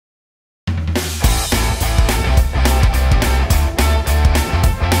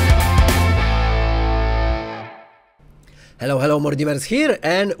Hello, Mordimers here,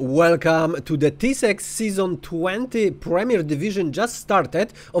 and welcome to the TCEC Season 20 Premier Division just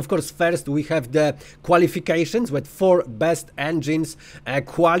started. Of course, first we have the qualifications with 4 best engines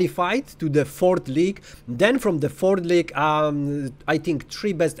qualified to the 4th league. Then from the 4th league, I think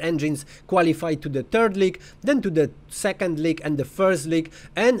 3 best engines qualified to the 3rd league, then to the 2nd league and the 1st league.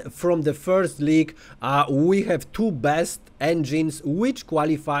 And from the 1st league, we have 2 best engines which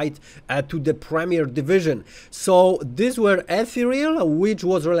qualified to the Premier Division. So these were Ethereal, which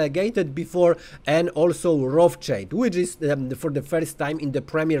was relegated before, and also Rothschild, which is for the first time in the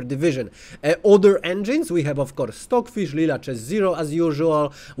Premier Division. Other engines, we have of course Stockfish, Lila Chess 0 as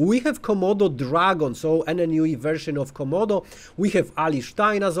usual. We have Komodo Dragon, so NNUE version of Komodo. We have Ali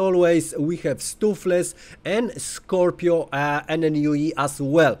Stein as always. We have Stufles and Scorpio NNUE as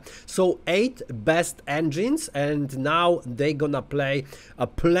well. So 8 best engines, and now they're gonna play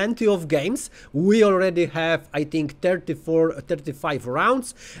plenty of games. We already have, I think, 35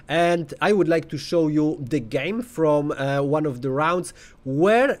 rounds, and I would like to show you the game from one of the rounds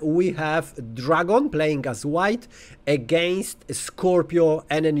where we have Dragon playing as white against Scorpio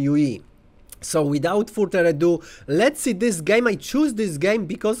NNUE. So without further ado, let's see this game. I choose this game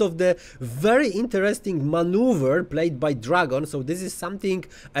because of the very interesting maneuver played by Dragon. So this is something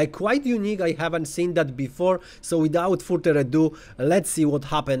quite unique. I haven't seen that before. So without further ado, let's see what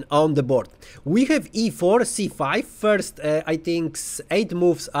happened on the board. We have e4, c5. First, I think 8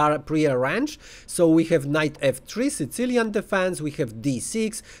 moves are pre-arranged. So we have knight f3, Sicilian defense. We have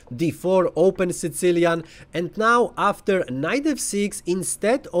d6, d4, open Sicilian. And now after knight f6,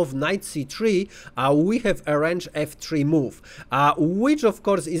 instead of knight c3, we have arranged f3 move, which of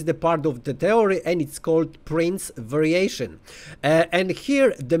course is the part of the theory, and it's called Prince variation. And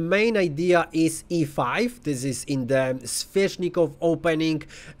here the main idea is e5. This is in the Sveshnikov opening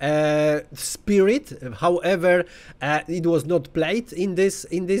spirit. However, it was not played in this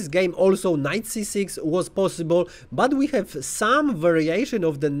game. Also knight c6 was possible, but we have some variation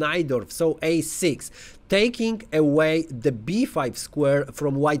of the Najdorf, so a6, taking away the b5 square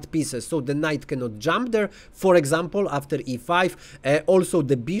from white pieces, so the knight cannot jump there, for example, after e5. Also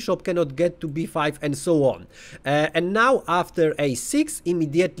the bishop cannot get to b5, and so on. And now after a6,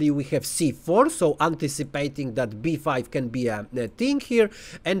 immediately we have c4, so anticipating that b5 can be a thing here.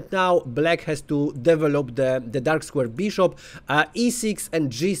 And now black has to develop the dark square bishop. E6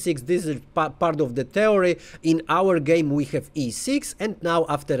 and g6, this is part of the theory. In our game we have e6, and now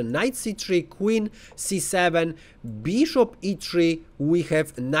after knight c3, queen c7, bishop e3, we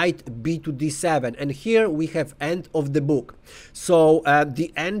have knight b to d7, and here we have end of the book. So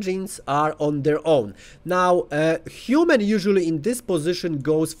the engines are on their own. Now human usually in this position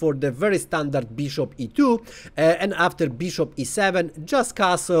goes for the very standard bishop e2, and after bishop e7 just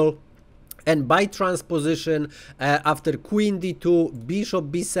castle. And by transposition, after queen d2, bishop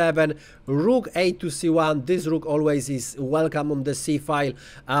b7, rook a to c1. This rook always is welcome on the c file.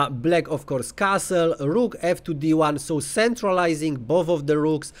 Black, of course, castle, rook f to d1, so centralizing both of the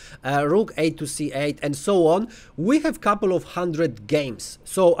rooks, rook a to c8, and so on. We have couple of 100 games.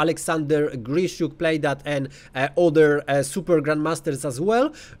 So Alexander Grishuk played that, and other super grandmasters as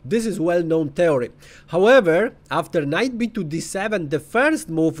well. This is well-known theory. However, after knight b to d7, the first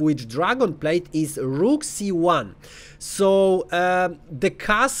move which Dragon played is rook c1. So the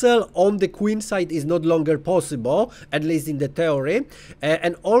castle on the queen side is not longer possible, at least in the theory,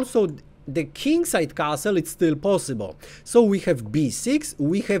 and also the king side castle, it's still possible. So we have b6,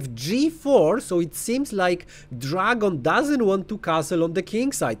 we have g4, so it seems like Dragon doesn't want to castle on the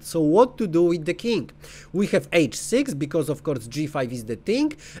king side. So what to do with the king? We have h6, because of course g5 is the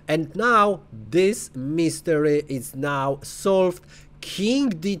thing, and now this mystery is now solved. King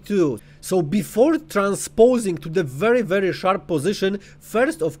d2. So before transposing to the very sharp position,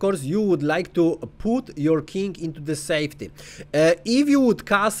 first of course you would like to put your king into the safety. If you would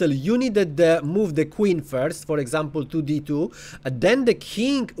castle, you needed to move the queen first, for example to d2, then the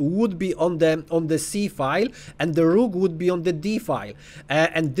king would be on the c file, and the rook would be on the d file.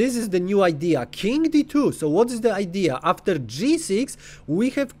 And this is the new idea, king d2. So what is the idea? After g6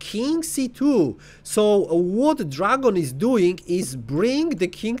 we have king c2. So what Dragon is doing is bring the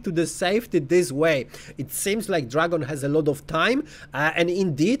king to the safety this way. It seems like Dragon has a lot of time, and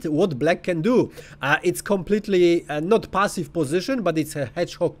indeed what black can do, it's completely not passive position, but it's a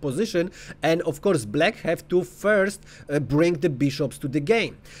hedgehog position, and of course black have to first bring the bishops to the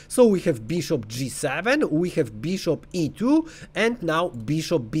game. So we have bishop g7, we have bishop e2, and now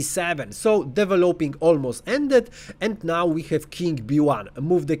bishop b7. So developing almost ended, and now we have king b1,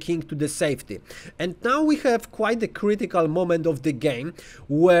 move the king to the safety. And now we have quite a critical moment of the game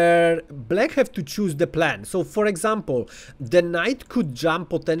where black have to choose the plan. So for example, the knight could jump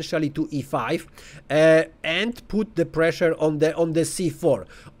potentially to e5 and put the pressure on the c4.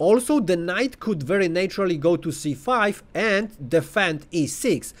 Also, the knight could very naturally go to c5 and defend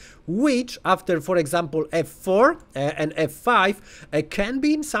e6, which after, for example, f4 and f5 can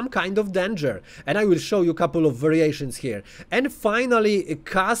be in some kind of danger. And I will show you a couple of variations here. And finally,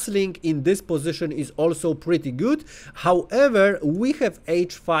 castling in this position is also pretty good. However, we have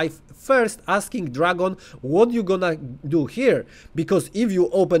h5 first, asking dragon what you gonna do here, because if you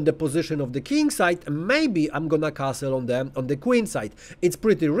open the position of the king side, maybe I'm gonna castle on the queen side. It's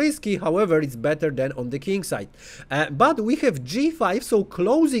pretty risky, however it's better than on the king side. But we have g5, so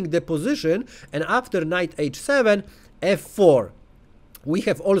closing the position, and after knight h7, f4. We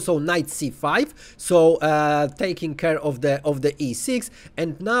have also knight c5, so taking care of the e6,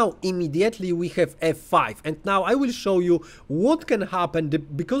 and now immediately we have f5. And now I will show you what can happen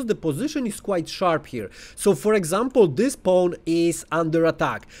because the position is quite sharp here. So for example, this pawn is under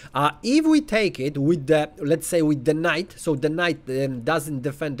attack. If we take it with the, let's say with the knight, so the knight doesn't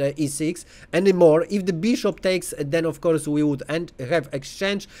defend the e6 anymore. If the bishop takes, then of course we would have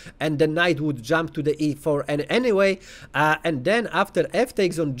exchange, and the knight would jump to the e4 and anyway, and then after f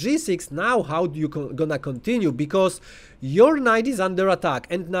takes on g6, now how do you gonna continue, because your knight is under attack.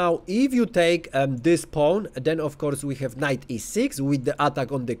 And now if you take this pawn, then of course we have knight e6 with the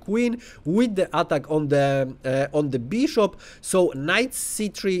attack on the queen, with the attack on the bishop. So knight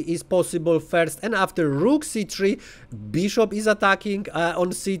c3 is possible first, and after rook c3, bishop is attacking on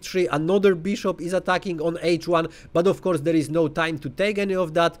c3, another bishop is attacking on h1, but of course there is no time to take any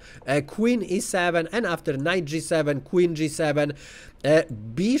of that. Queen e7, and after knight g7, queen g7,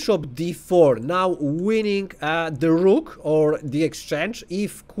 bishop d4, now winning the rook or the exchange.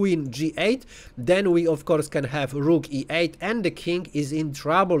 If queen g8, then we of course can have rook e8, and the king is in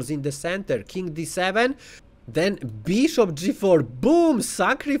troubles in the center. King d7, then bishop g4, boom,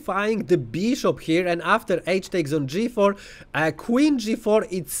 sacrificing the bishop here. And after h takes on g4, queen g4,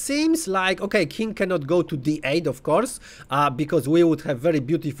 it seems like, okay, king cannot go to d8 of course, because we would have very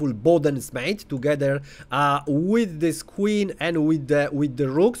beautiful Boden's mate together with this queen and with the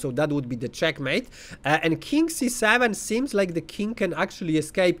rook, so that would be the checkmate. And king c7 seems like the king can actually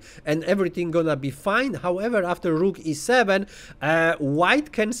escape and everything gonna be fine. However, after rook e7,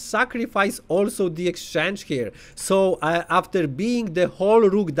 white can sacrifice also the exchange here. So after being the whole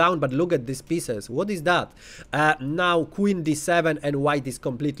rook down, but look at these pieces, what is that? Now queen d7, and white is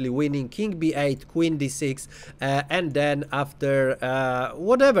completely winning. King b8, queen d6, and then after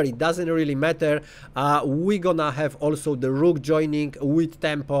whatever, it doesn't really matter, we're gonna have also the rook joining with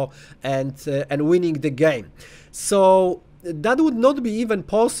tempo and winning the game. So that would not be even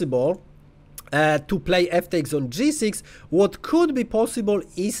possible to play f takes on g6. What could be possible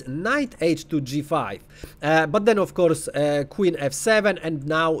is knight h to g5, but then of course queen f7, and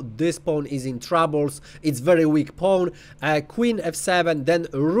now this pawn is in troubles. It's very weak pawn. Queen f7, then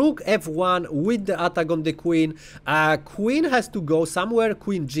rook f1 with the attack on the queen. Queen has to go somewhere.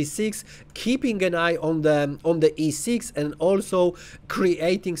 Queen g6, keeping an eye on the e6, and also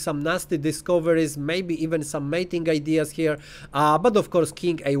creating some nasty discoveries, maybe even some mating ideas here. But of course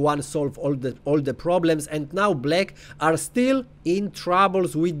king a1 solve all the problems, and now black are still in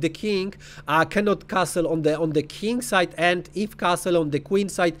troubles with the king. Cannot castle on the king side, and if castle on the queen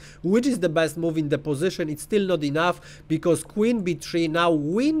side, which is the best move in the position, it's still not enough, because queen b3 now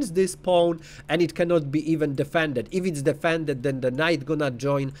wins this pawn and it cannot be even defended. If it's defended, then the knight gonna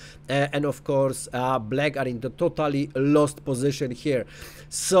join, and of course black are in the totally lost position here.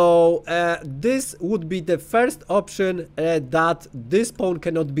 So this would be the first option, that this pawn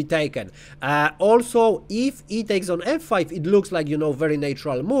cannot be taken. Also, if e takes on f5, it looks like, you know, very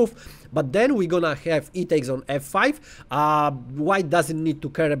natural move. But then we're gonna have e takes on f5. White doesn't need to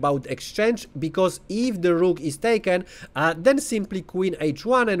care about exchange, because if the rook is taken, then simply queen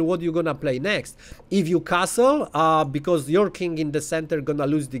h1, and what you gonna play next? If you castle, because your king in the center gonna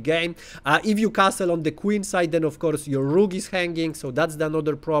lose the game. If you castle on the queen side, then of course your rook is hanging, so that's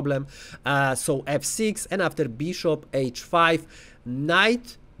another problem. So f6, and after bishop h5,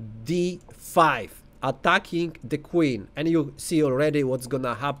 knight d5, attacking the queen, and you see already what's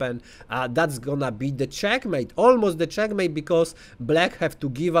gonna happen. That's gonna be the checkmate, almost the checkmate, because black have to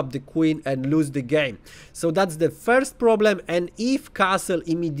give up the queen and lose the game. So that's the first problem. And if castle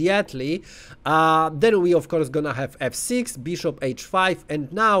immediately, then we of course gonna have f6, bishop h5,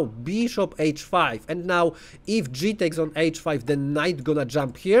 and now bishop h5, and now if g takes on h5, then knight gonna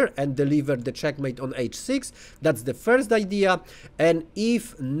jump here and deliver the checkmate on h6. That's the first idea. And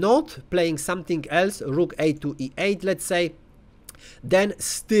if not, playing something else, rook a to e8, let's say, then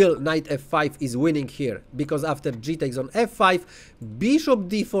still knight f5 is winning here, because after g takes on f5, bishop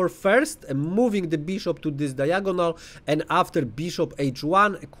d4 first, moving the bishop to this diagonal, and after bishop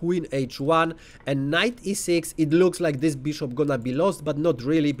h1, queen h1, and knight e6, it looks like this bishop gonna be lost, but not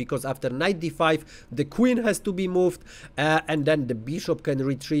really, because after knight d5, the queen has to be moved, and then the bishop can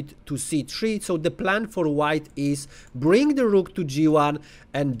retreat to c3. So the plan for white is bring the rook to g1,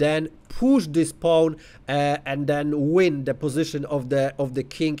 and then push this pawn, and then win. The position of the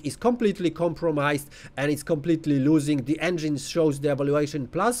king is completely compromised, and it's completely losing. The engine shows the evaluation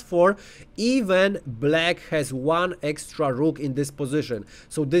 +4. Even black has one extra rook in this position,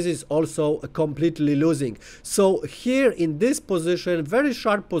 so this is also completely losing. So here in this position, very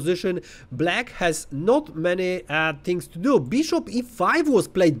sharp position, black has not many things to do. Bishop e5 was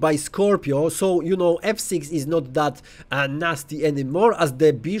played by Scorpio, so you know f6 is not that nasty anymore, as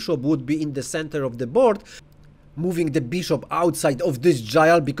the bishop would be in the center of the board, moving the bishop outside of this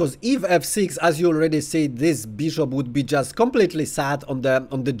dial, because if f6, as you already see, this bishop would be just completely sad on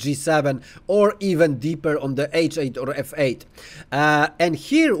the g7, or even deeper on the h8 or f8. And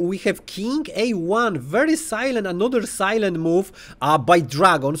here we have king a1, very silent, another silent move by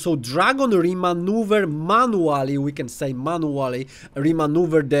Dragon. So Dragon remaneuver manually, we can say manually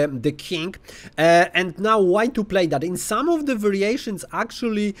remaneuver the king, and now why to play that? In some of the variations,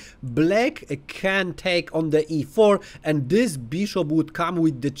 actually black can take on the e4, and this bishop would come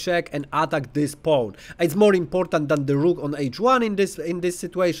with the check and attack this pawn. It's more important than the rook on h1 in this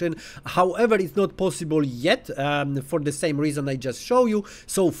situation. However, it's not possible yet, for the same reason I just showed you.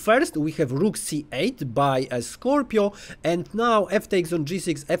 So first we have rook c8 by Scorpio, and now f takes on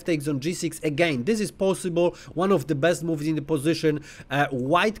g6, f takes on g6 again. This is possible, one of the best moves in the position.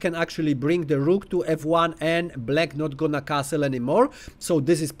 White can actually bring the rook to f1, and black not gonna castle anymore. So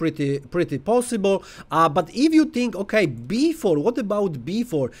this is pretty possible. But if you think, okay, b4, what about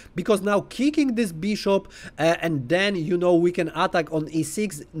b4? Because now kicking this bishop, and then, you know, we can attack on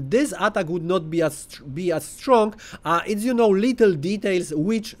e6. This attack would not be as strong. It's, you know, little details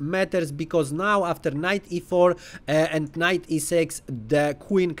which matters, because now after knight e4 and knight e6, the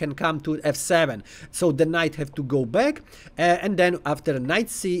queen can come to f7. So the knight have to go back, and then after knight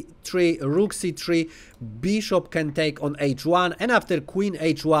c3, rook c3, bishop can take on h1, and after queen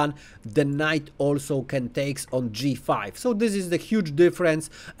h1, the knight also can take on g5. So this is the huge difference.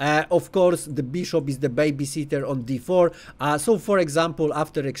 Of course, the bishop is the babysitter on d4. So for example,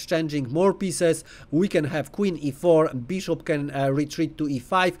 after exchanging more pieces, we can have queen e4, bishop can retreat to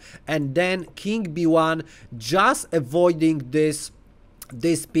e5, and then king b1, just avoiding this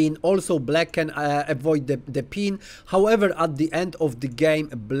pin. Also black can avoid the pin. However, at the end of the game,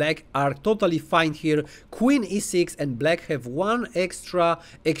 black are totally fine here. Queen e6, and black have one extra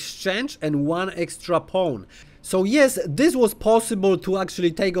exchange and one extra pawn. So yes, this was possible to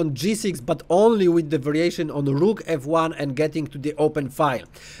actually take on g6, but only with the variation on rook f1 and getting to the open file.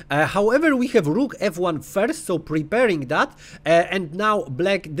 However, we have rook f1 first, so preparing that, and now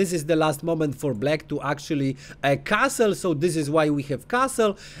black, this is the last moment for black to actually castle, so this is why we have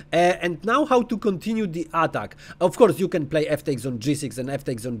castle. And now how to continue the attack? Of course, you can play f takes on g6 and f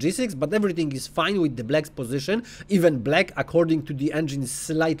takes on g6, but everything is fine with the black's position. Even black, according to the engine, is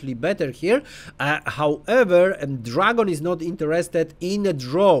slightly better here. However, and Dragon is not interested in a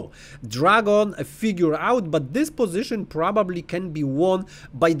draw. Dragon figure out, but this position probably can be won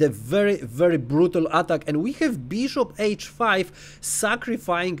by the very brutal attack, and we have bishop h5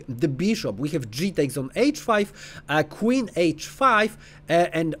 sacrificing the bishop. We have g takes on h5, queen h5,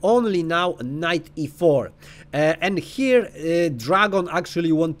 and only now knight e4. And here Dragon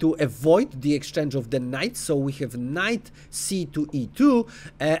actually want to avoid the exchange of the knights, so we have knight c to e2,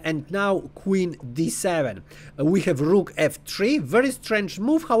 and now queen d7. We have rook f3, very strange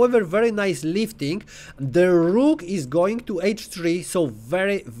move, however very nice lifting. The rook is going to h3, so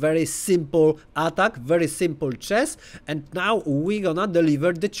very simple attack, very simple chess, and now we're gonna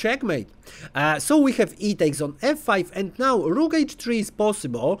deliver the checkmate. So we have e takes on f5, and now rook h3 is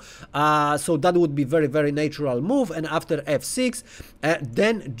possible, so that would be very natural move. And after f6,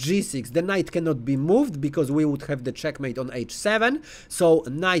 then g6. The knight cannot be moved because we would have the checkmate on h7, so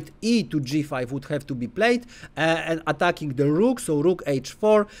knight e to g5 would have to be played, and attacking the rook, so rook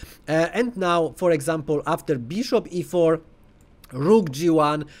h4, and now, for example, after bishop e4, rook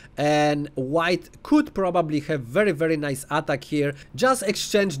g1, and white could probably have very nice attack here. Just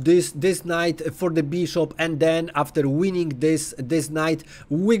exchange this knight for the bishop, and then after winning this knight,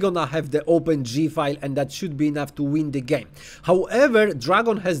 we're gonna have the open g file, and that should be enough to win the game. However,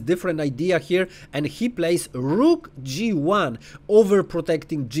 Dragon has different idea here, and he plays rook g1 over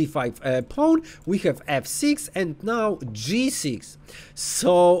protecting g5 pawn. We have f6 and now g6.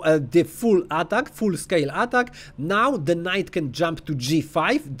 So the full attack, full scale attack. Now the knight can jump to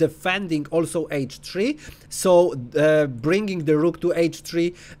g5, defending also h3. So bringing the rook to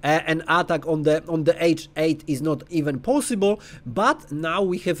h3, an attack on the h8 is not even possible. But now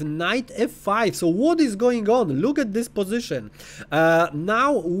we have knight f5. So what is going on? Look at this position.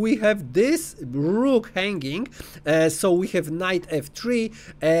 Now we have this rook hanging. So we have knight f3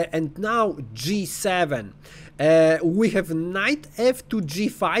 and now g7. We have knight f to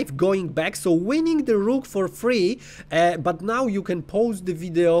g5 going back, so winning the rook for free. But now you can pause the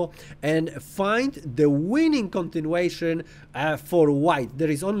video and find the winning continuation for white.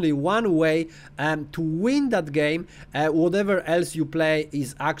 There is only one way to win that game. Whatever else you play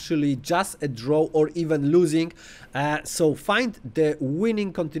is actually just a draw or even losing. So find the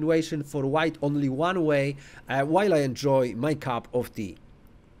winning continuation for white only one way, while I enjoy my cup of tea.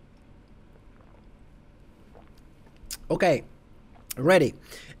 Okay, ready.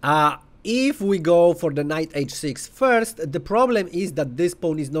 If we go for the knight h6 first, the problem is that this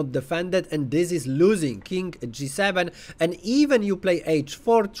pawn is not defended and this is losing. King g7, and even you play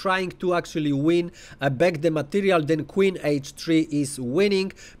h4 trying to actually win back the material, then queen h3 is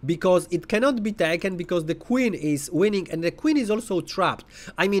winning because it cannot be taken, because the queen is winning and the queen is also trapped.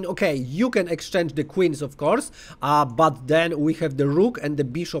 I mean, okay, you can exchange the queens of course, but then we have the rook and the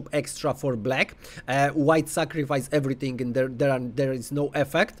bishop extra for black. White sacrifice everything and there is no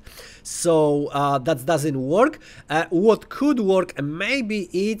effect. So that doesn't work. What could work, maybe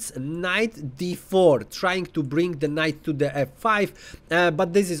it's knight d4, trying to bring the knight to the f5,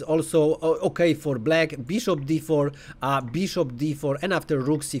 but this is also okay for black. Bishop d4, and after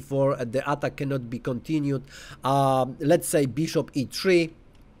rook c4 the attack cannot be continued. Let's say bishop e3,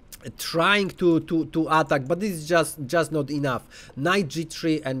 trying to attack, but this is just not enough. Knight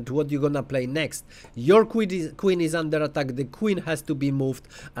g3, and what you're gonna play next? Your queen is under attack. The queen has to be moved.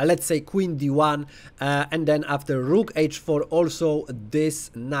 Let's say queen d1, and then after rook h4 also this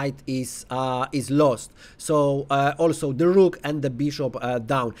knight is lost. So also the rook and the bishop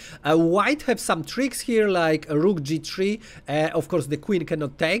down. White have some tricks here, like rook g3. Of course the queen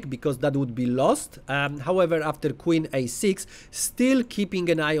cannot take because that would be lost. However, after queen a6, still keeping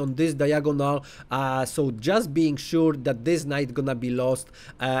an eye on this diagonal, so just being sure that this knight gonna be lost,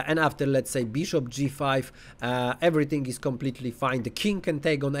 and after let's say bishop g5, everything is completely fine. The king can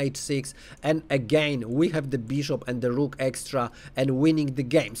take on h6, and again we have the bishop and the rook extra and winning the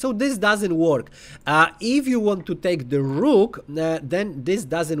game. So this doesn't work. If you want to take the rook, then this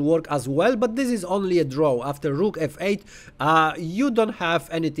doesn't work as well, but this is only a draw. After rook f8, you don't have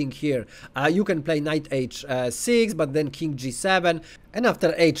anything here. You can play knight h6, but then king g7, and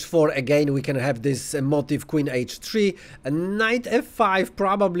after h4 again we can have this motive queen h3. Knight f5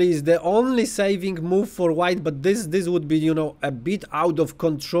 probably is the only saving move for white, but this would be, you know, a bit out of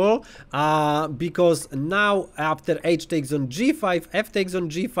control, because now after h takes on g5, f takes on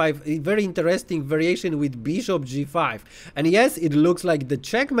g5, a very interesting variation with bishop g5. And yes, it looks like the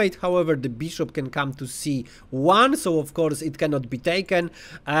checkmate. However, the bishop can come to c1, so of course it cannot be taken.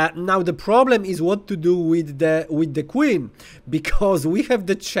 Now the problem is what to do with the queen, because we have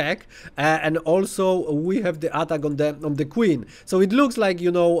the check, and also we have the attack on the queen. So it looks like,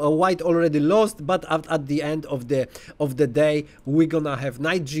 you know, white already lost, but at the end of the day we're gonna have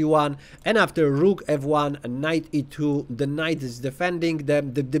knight g1, and after rook f1 and knight e2, the knight is defending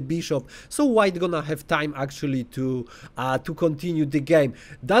the bishop, so white gonna have time actually to continue the game.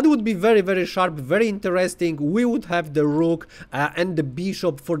 That would be very sharp, very interesting. We would have the rook and the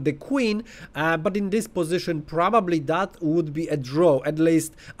bishop for the queen, but in this position probably that would be a draw, at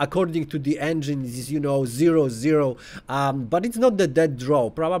least according to the engine. Is, you know, 0-0, but it's not the dead draw.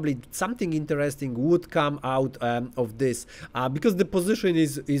 Probably something interesting would come out of this, because the position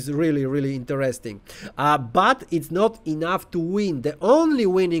is really interesting, but it's not enough to win. The only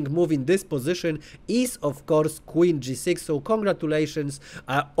winning move in this position is of course queen g6, so congratulations.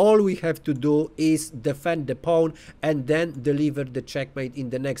 All we have to do is defend the pawn and then deliver the checkmate in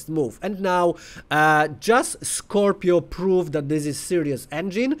the next move. And now just Scorpio proved that this is serious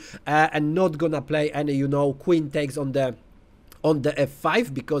engine, and not gonna play any, you know, queen takes on the on the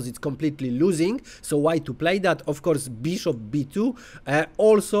f5 because it's completely losing. So why to play that? Of course, bishop b2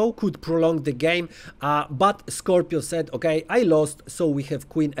 also could prolong the game, but Scorpio said, okay, I lost, so we have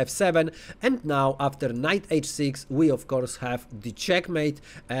queen f7, and now after knight h6 we of course have the checkmate.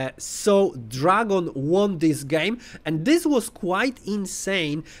 So Dragon won this game, and this was quite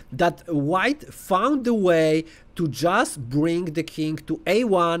insane that white found a way to just bring the king to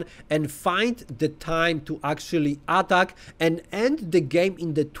a1 and find the time to actually attack and end the game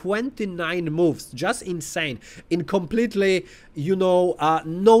in the 29 moves. Just insane. In completely, you know,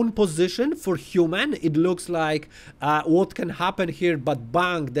 known position for human. It looks like what can happen here, but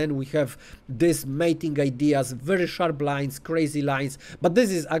bang, then we have this mating ideas, very sharp lines, crazy lines, but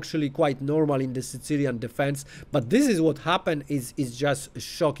this is actually quite normal in the Sicilian defense. But this is what happened, is just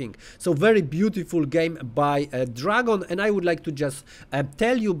shocking. So very beautiful game by Dragon, and I would like to just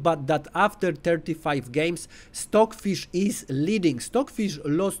tell you that after 35 games, Stockfish is leading. Stockfish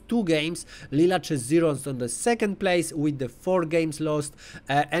lost 2 games, Lila Chess Zeros on the second place with the 4 games lost,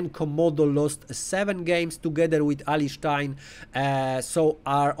 and Komodo lost 7 games together with Ali Stein. So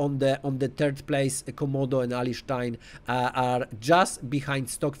are on the third place. Komodo and Ali Stein are just behind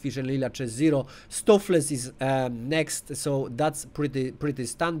Stockfish and Lila Chess Zero. Stoffless is next, so that's pretty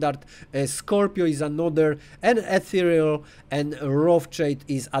standard. Scorpio is another, and Ethereal and Rothschild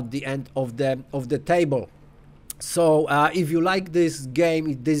is at the end of the table. So if you like this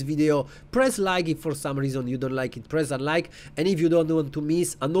game, this video, press like. If for some reason you don't like it, press unlike. And if you don't want to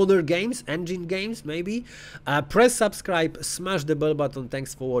miss another games, engine games maybe, press subscribe, smash the bell button.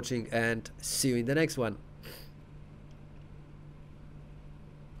 Thanks for watching, and see you in the next one.